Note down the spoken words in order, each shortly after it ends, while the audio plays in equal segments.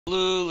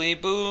Looly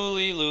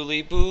booly,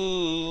 looly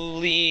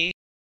booly.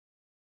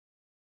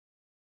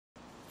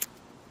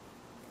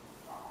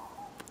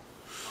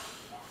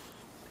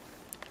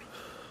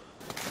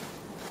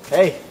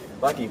 Hey,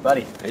 Bucky,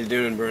 buddy. How you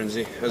doing,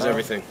 Bernsy? How's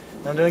everything?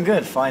 I'm doing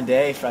good. Fine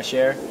day, fresh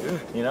air. Yeah.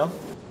 You know?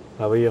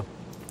 How about you?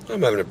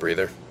 I'm having a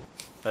breather.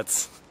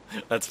 That's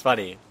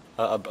funny.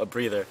 A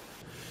breather.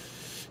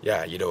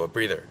 Yeah, you know, a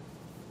breather.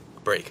 A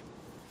break.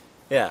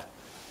 Yeah,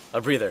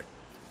 a breather.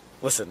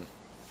 Listen,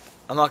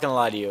 I'm not gonna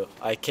lie to you.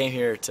 I came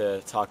here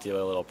to talk to you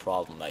about a little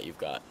problem that you've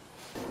got.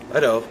 I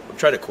know. I'm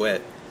trying to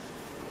quit.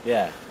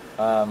 Yeah.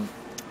 I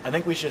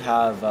think we should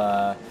have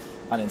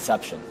an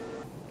inception.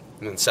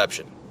 An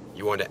inception.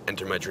 You want to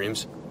enter my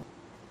dreams?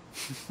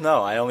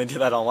 No, I only do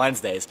that on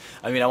Wednesdays.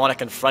 I mean, I want to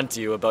confront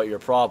you about your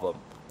problem.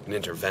 An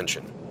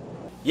intervention.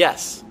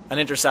 Yes, an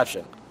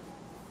interception.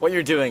 What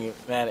you're doing,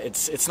 man,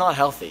 it's not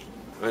healthy.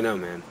 I know,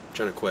 man. I'm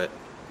trying to quit.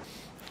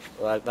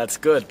 Well, that's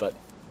good, but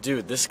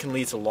dude, this can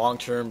lead to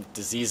long-term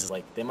diseases.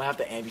 Like, they might have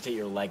to amputate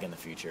your leg in the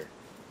future.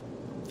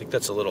 I think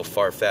that's a little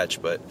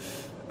far-fetched, but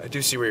I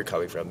do see where you're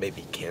coming from.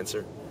 Maybe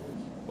cancer?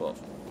 Well,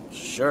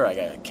 sure, I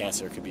got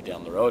cancer could be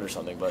down the road or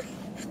something, but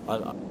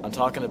I'm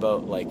talking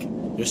about, like,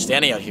 you're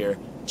standing out here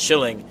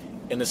chilling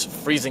in this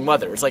freezing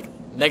weather. It's like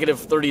negative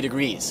 30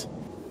 degrees.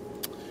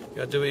 You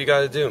gotta do what you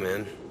gotta do,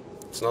 man.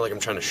 It's not like I'm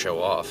trying to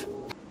show off.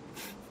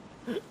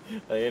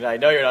 I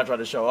know you're not trying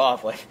to show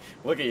off. Like,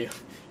 look at you.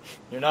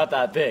 You're not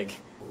that big.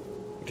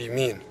 What do you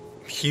mean?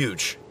 I'm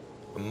huge.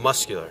 I'm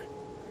muscular.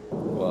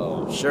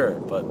 Well, sure,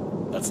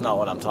 but that's not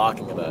what I'm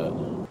talking about.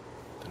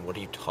 Then what are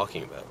you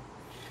talking about?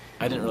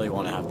 I didn't really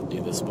want to have to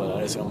do this, but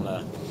I'm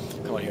gonna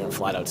come out here and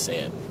flat out say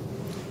it.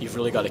 You've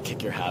really got to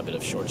kick your habit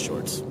of short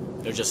shorts.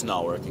 They're just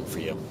not working for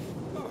you.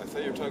 Oh, I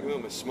thought you were talking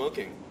about my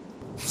smoking.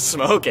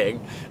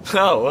 Smoking?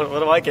 No, what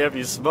do I care if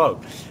you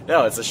smoke?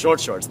 No, it's the short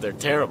shorts. They're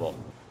terrible.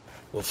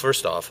 Well,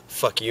 first off,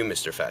 fuck you,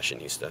 Mr.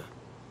 Fashionista.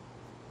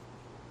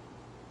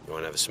 You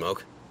wanna have a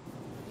smoke?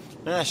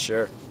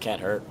 Sure. Can't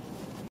hurt.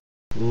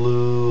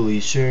 Looly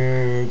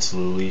shirts,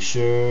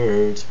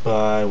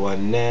 buy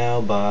one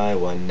now, buy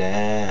one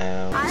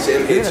now. Sam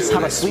You're hates gonna it when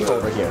have I a sleep smoke.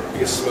 over here.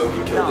 Because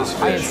smoking killed his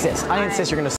fish. I insist you're gonna